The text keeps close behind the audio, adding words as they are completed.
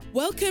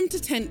Welcome to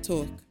Tent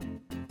Talk,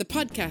 the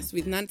podcast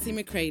with Nancy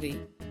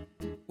McCready,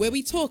 where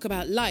we talk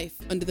about life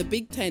under the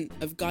big tent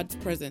of God's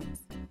presence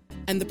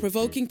and the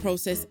provoking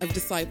process of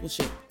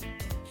discipleship.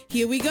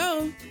 Here we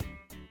go.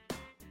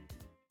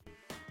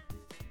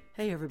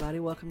 Hey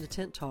everybody, welcome to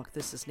Tent Talk.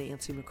 This is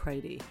Nancy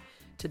McCready.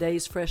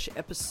 Today's fresh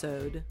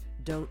episode,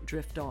 Don't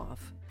Drift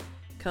Off,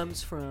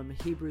 comes from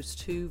Hebrews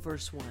 2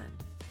 verse 1.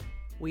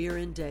 We are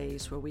in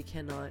days where we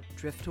cannot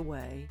drift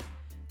away,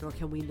 nor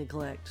can we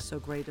neglect so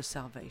great a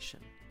salvation.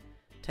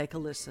 Take a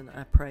listen.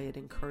 I pray it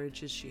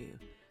encourages you.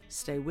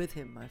 Stay with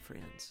him, my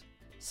friends.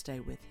 Stay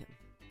with him.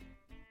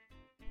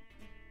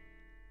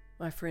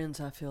 My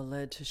friends, I feel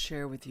led to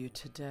share with you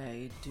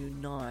today, do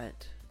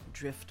not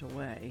drift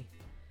away.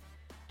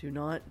 Do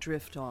not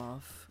drift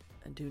off,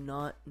 and do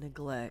not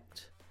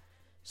neglect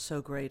so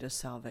great a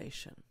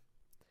salvation.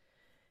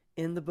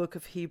 In the book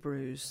of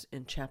Hebrews,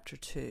 in chapter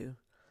 2,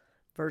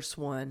 verse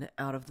 1,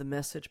 out of the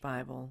Message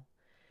Bible,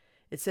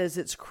 it says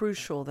it's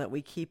crucial that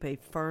we keep a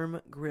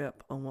firm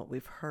grip on what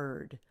we've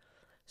heard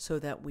so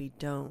that we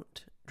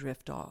don't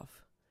drift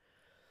off.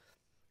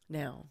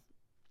 Now,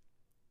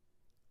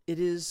 it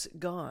is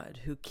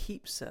God who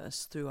keeps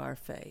us through our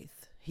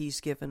faith.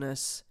 He's given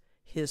us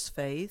his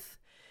faith,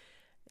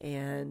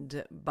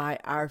 and by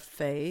our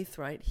faith,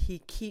 right, he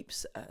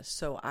keeps us.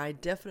 So I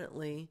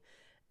definitely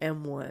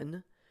am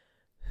one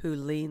who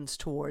leans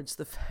towards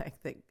the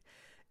fact that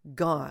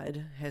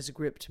God has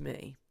gripped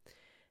me.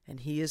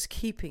 And he is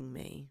keeping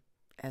me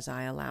as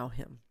I allow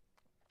him.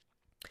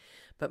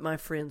 But my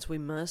friends, we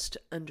must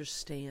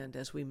understand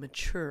as we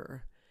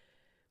mature,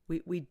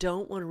 we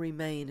don't want to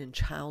remain in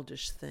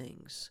childish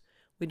things.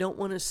 We don't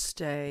want to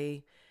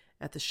stay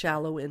at the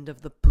shallow end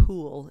of the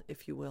pool,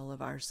 if you will,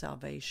 of our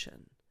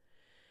salvation.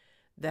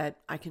 That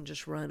I can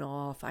just run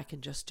off, I can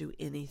just do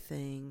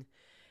anything,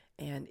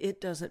 and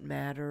it doesn't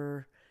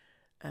matter.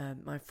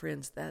 My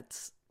friends, that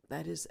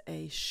is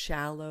a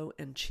shallow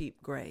and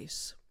cheap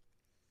grace.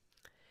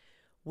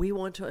 We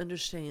want to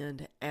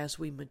understand as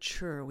we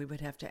mature, we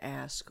would have to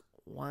ask,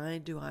 why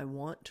do I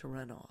want to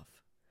run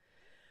off?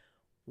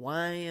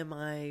 Why am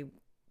I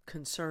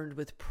concerned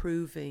with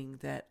proving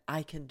that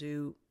I can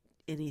do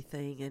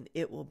anything and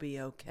it will be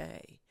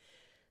okay?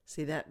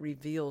 See, that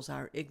reveals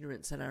our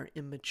ignorance and our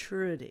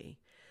immaturity.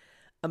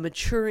 A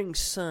maturing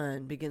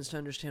son begins to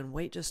understand,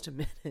 wait just a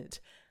minute,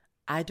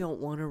 I don't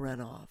want to run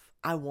off.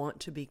 I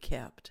want to be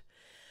kept.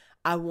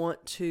 I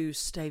want to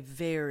stay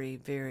very,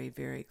 very,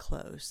 very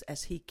close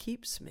as he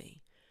keeps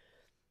me.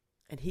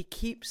 And he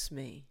keeps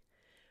me,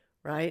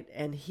 right?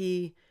 And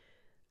he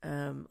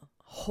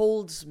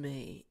holds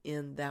me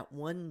in that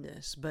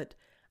oneness. But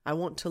I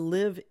want to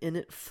live in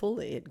it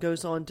fully. It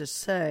goes on to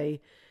say,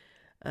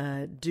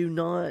 do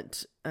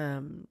not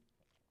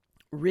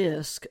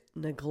risk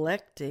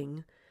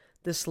neglecting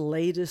this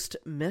latest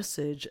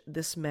message,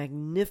 this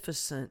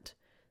magnificent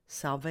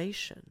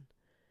salvation.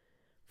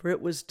 For it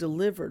was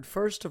delivered,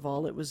 first of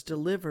all, it was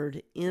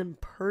delivered in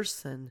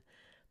person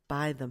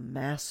by the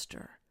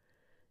Master,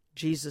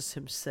 Jesus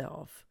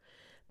himself,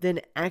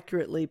 then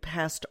accurately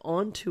passed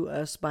on to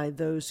us by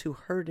those who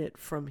heard it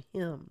from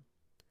him.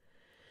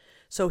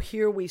 So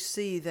here we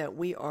see that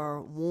we are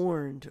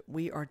warned,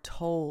 we are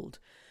told,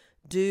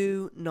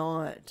 do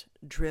not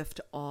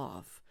drift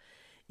off.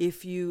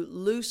 If you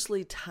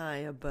loosely tie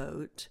a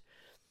boat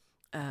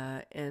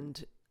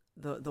and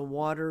the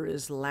water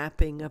is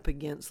lapping up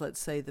against, let's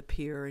say, the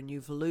pier, and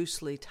you've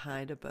loosely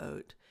tied a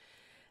boat,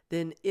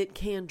 then it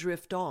can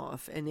drift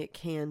off and it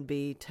can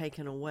be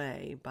taken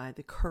away by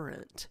the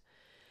current.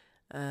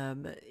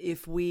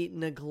 If we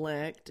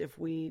neglect, if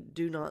we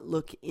do not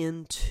look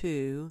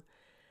into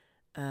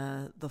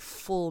the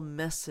full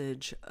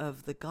message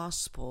of the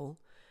gospel,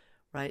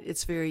 right,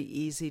 it's very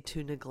easy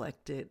to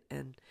neglect it.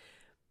 And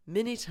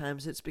many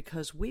times it's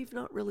because we've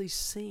not really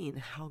seen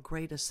how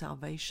great a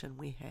salvation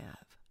we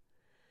have.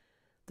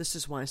 This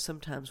is why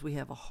sometimes we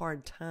have a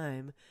hard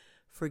time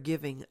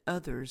forgiving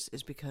others,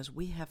 is because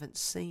we haven't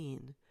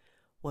seen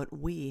what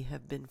we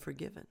have been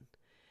forgiven.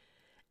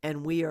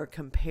 And we are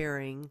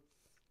comparing,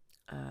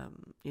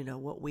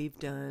 what we've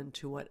done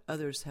to what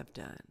others have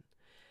done.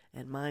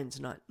 And mine's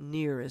not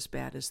near as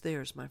bad as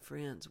theirs, my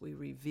friends. We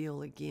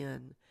reveal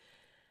again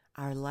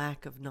our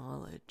lack of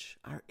knowledge,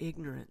 our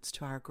ignorance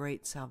to our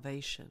great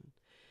salvation.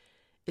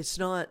 It's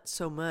not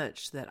so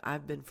much that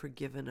I've been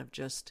forgiven of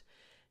just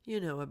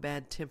a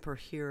bad temper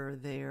here or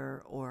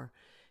there, or,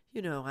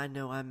 I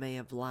know I may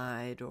have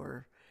lied,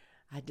 or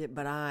I did,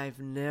 but I've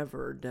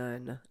never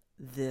done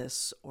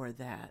this or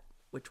that,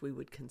 which we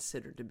would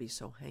consider to be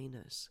so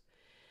heinous.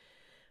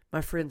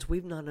 My friends,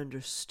 we've not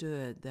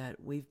understood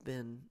that we've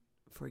been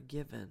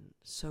forgiven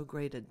so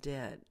great a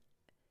debt,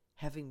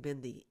 having been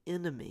the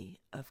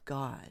enemy of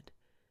God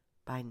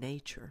by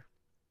nature.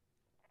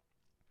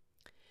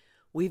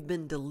 We've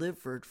been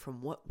delivered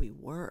from what we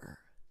were,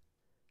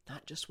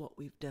 not just what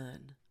we've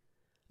done.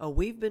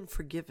 We've been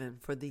forgiven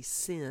for the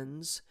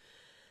sins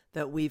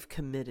that we've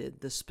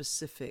committed, the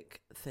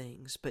specific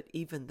things, but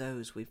even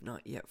those we've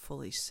not yet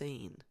fully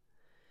seen.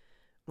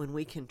 When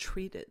we can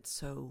treat it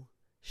so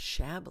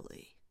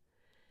shabbily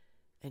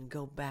and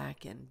go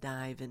back and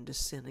dive into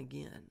sin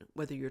again,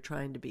 whether you're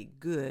trying to be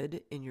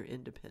good in your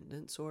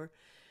independence or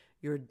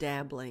you're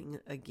dabbling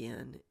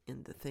again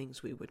in the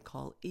things we would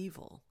call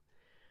evil.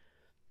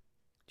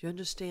 Do you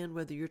understand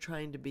whether you're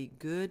trying to be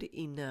good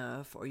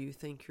enough or you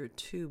think you're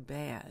too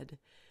bad?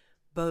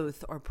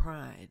 Both are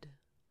pride.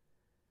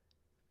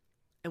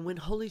 And when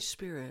Holy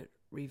Spirit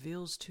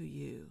reveals to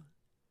you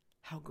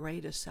how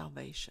great is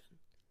salvation,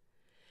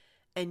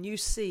 and you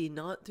see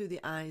not through the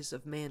eyes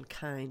of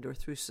mankind or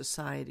through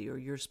society or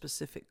your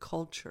specific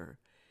culture,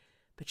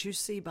 but you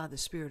see by the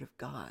Spirit of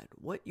God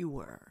what you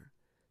were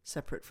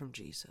separate from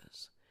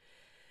Jesus,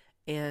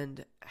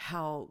 and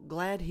how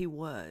glad he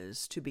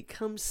was to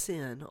become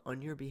sin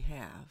on your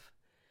behalf,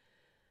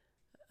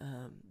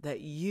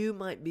 that you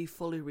might be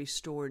fully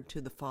restored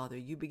to the Father,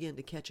 you begin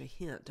to catch a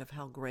hint of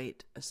how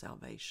great a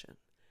salvation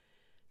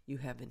you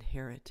have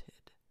inherited.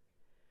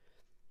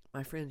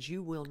 My friends,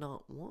 you will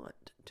not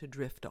want to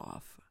drift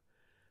off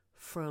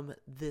from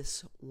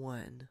this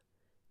one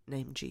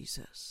named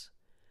Jesus,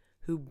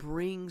 who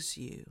brings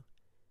you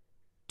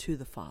to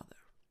the Father.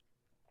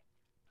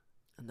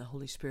 And the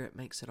Holy Spirit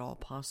makes it all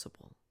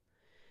possible.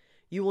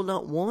 You will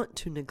not want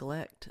to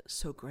neglect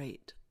so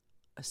great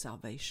a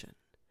salvation.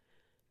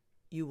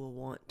 You will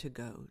want to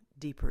go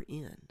deeper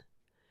in.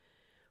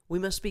 We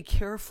must be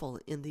careful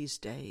in these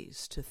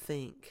days to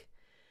think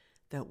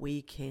that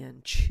we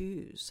can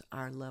choose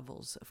our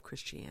levels of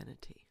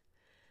Christianity.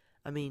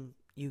 I mean,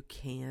 you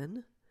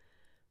can,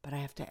 but I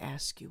have to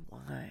ask you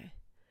why.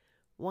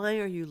 Why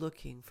are you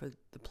looking for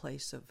the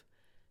place of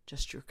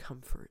just your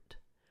comfort?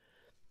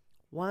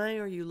 Why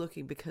are you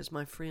looking? Because,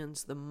 my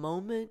friends, the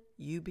moment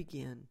you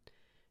begin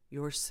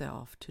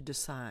yourself to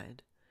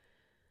decide,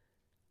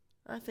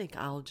 I think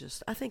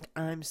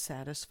I'm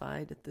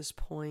satisfied at this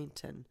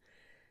point, and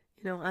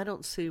I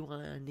don't see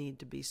why I need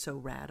to be so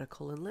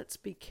radical. And let's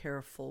be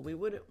careful. We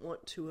wouldn't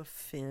want to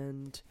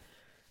offend,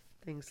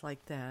 things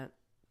like that.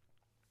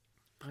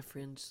 My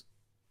friends,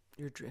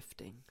 you're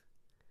drifting.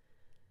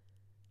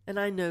 And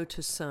I know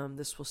to some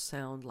this will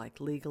sound like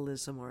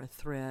legalism or a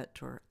threat,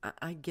 or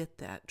I get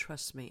that.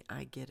 Trust me,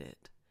 I get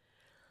it.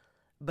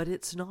 But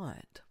it's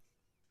not.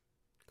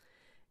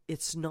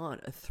 It's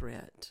not a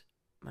threat,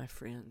 my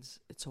friends.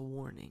 It's a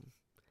warning.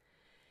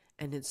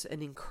 And it's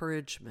an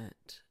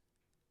encouragement.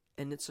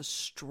 And it's a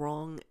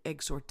strong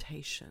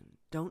exhortation.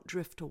 Don't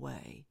drift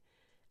away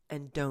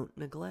and don't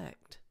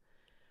neglect.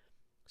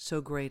 So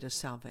great a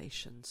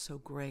salvation, so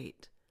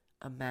great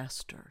a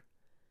master,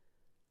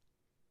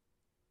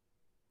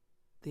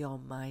 the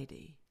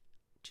Almighty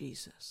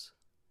Jesus,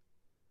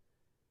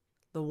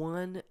 the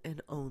one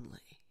and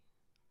only,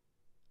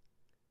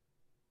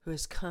 who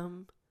has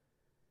come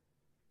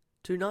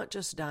to not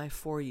just die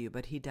for you,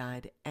 but he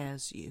died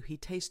as you. He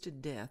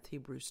tasted death,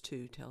 Hebrews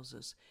 2 tells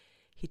us.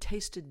 He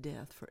tasted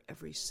death for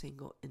every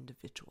single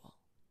individual.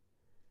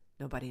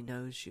 Nobody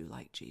knows you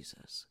like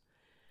Jesus.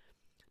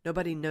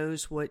 Nobody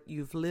knows what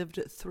you've lived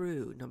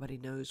through. Nobody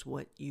knows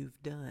what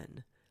you've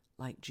done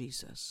like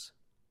Jesus.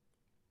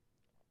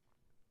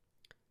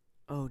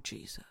 Oh,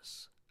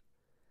 Jesus.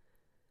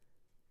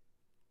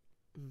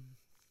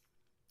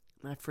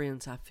 My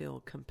friends, I feel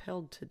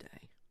compelled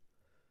today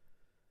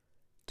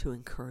to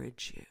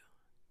encourage you.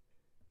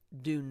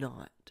 Do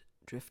not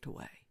drift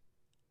away.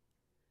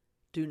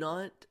 Do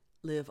not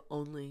live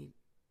only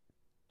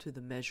to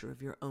the measure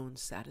of your own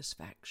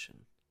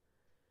satisfaction,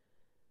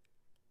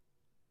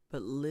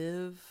 but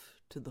live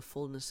to the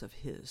fullness of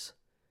his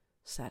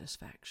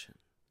satisfaction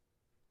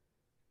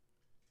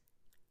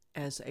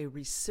as a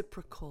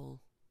reciprocal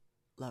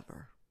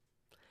lover,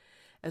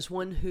 as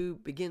one who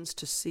begins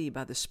to see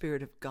by the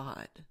Spirit of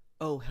God,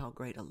 oh, how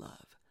great a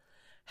love,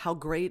 how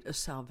great a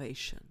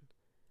salvation,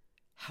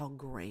 how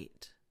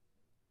great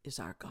is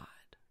our God,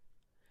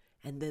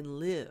 and then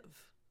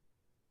live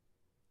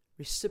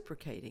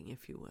reciprocating,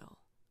 if you will,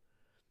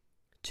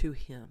 to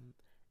him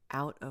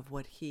out of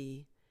what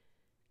he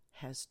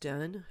has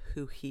done,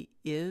 who he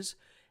is,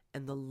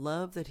 and the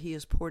love that he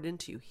has poured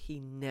into you. He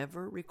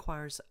never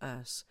requires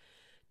us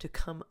to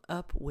come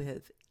up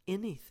with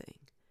anything.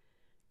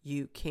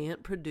 You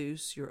can't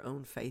produce your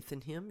own faith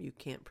in him. You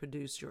can't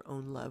produce your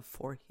own love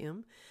for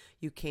him.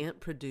 You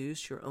can't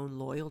produce your own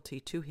loyalty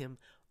to him.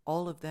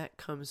 All of that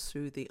comes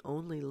through the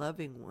only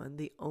loving one,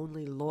 the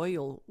only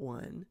loyal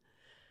one,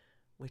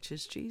 which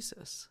is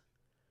Jesus.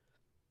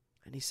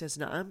 And he says,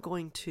 now I'm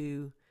going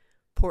to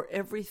pour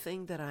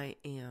everything that I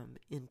am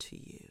into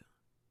you.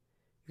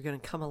 You're going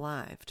to come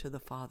alive to the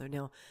Father.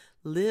 Now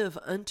live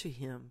unto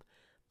him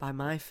by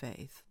my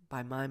faith,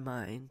 by my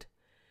mind,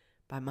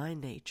 by my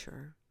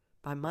nature,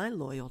 by my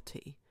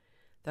loyalty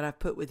that I've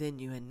put within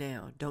you. And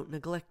now don't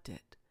neglect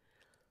it.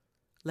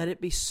 Let it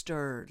be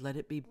stirred. Let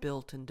it be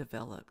built and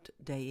developed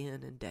day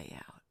in and day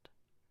out.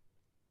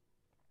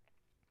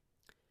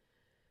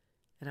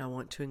 And I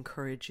want to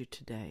encourage you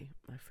today,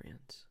 my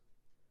friends,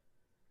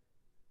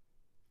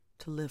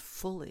 to live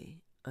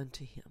fully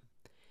unto him.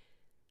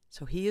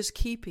 So he is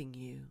keeping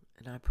you,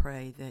 and I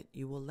pray that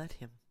you will let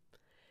him,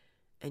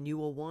 and you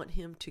will want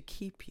him to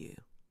keep you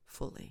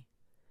fully.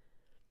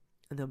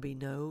 And there'll be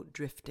no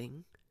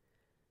drifting,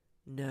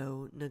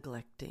 no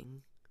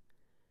neglecting,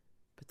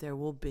 but there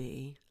will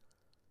be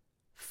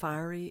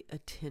fiery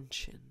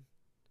attention,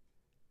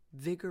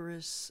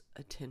 vigorous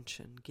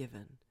attention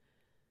given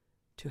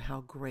to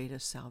how great a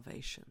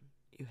salvation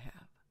you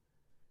have.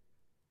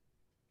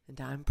 And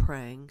I'm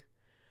praying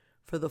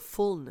for the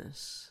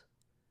fullness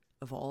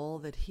of all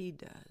that He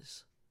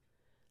does,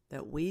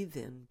 that we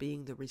then,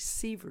 being the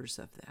receivers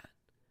of that,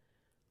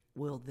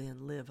 will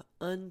then live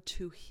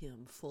unto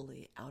Him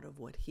fully out of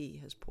what He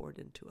has poured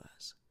into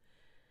us.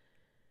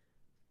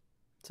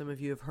 Some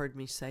of you have heard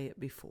me say it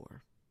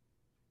before.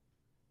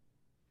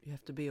 You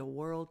have to be a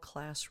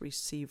world-class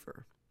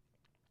receiver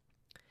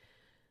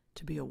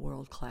to be a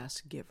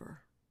world-class giver.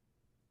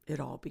 It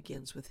all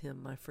begins with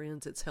Him, my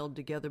friends. It's held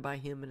together by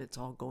Him, and it's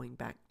all going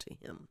back to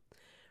Him.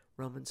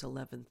 Romans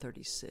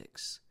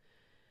 11:36.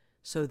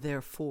 So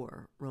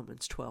therefore,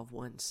 Romans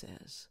 12:1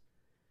 says,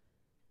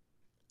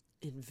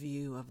 in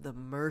view of the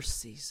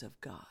mercies of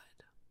God,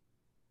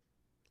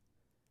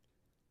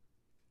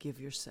 give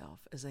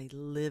yourself as a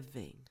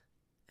living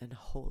and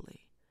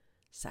holy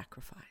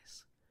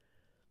sacrifice,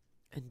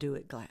 and do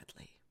it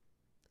gladly.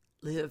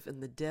 Live in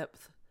the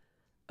depth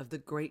of the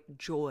great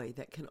joy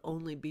that can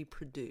only be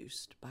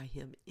produced by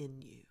Him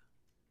in you.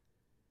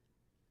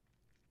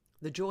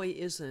 The joy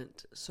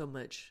isn't so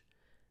much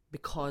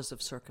because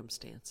of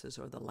circumstances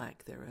or the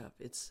lack thereof.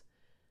 It's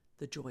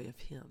the joy of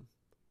Him.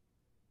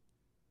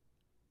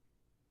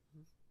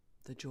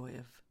 The joy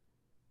of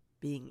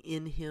being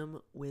in Him,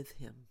 with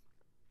Him,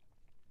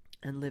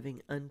 and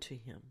living unto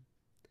Him.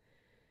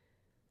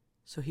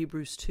 So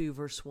Hebrews 2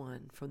 verse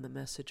 1 from the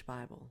Message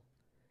Bible.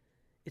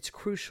 It's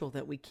crucial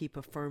that we keep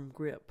a firm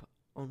grip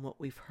on what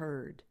we've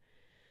heard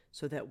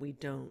so that we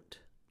don't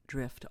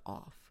drift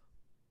off.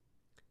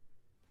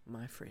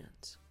 My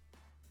friends,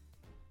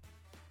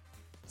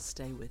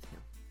 stay with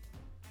Him.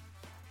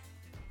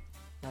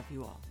 Love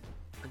you all.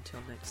 Until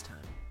next time.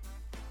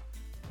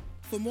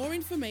 For more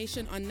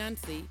information on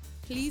Nancy,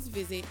 please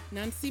visit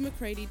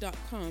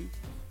nancymccready.com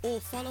or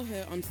follow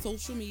her on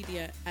social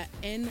media at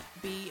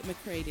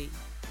NBMcCready.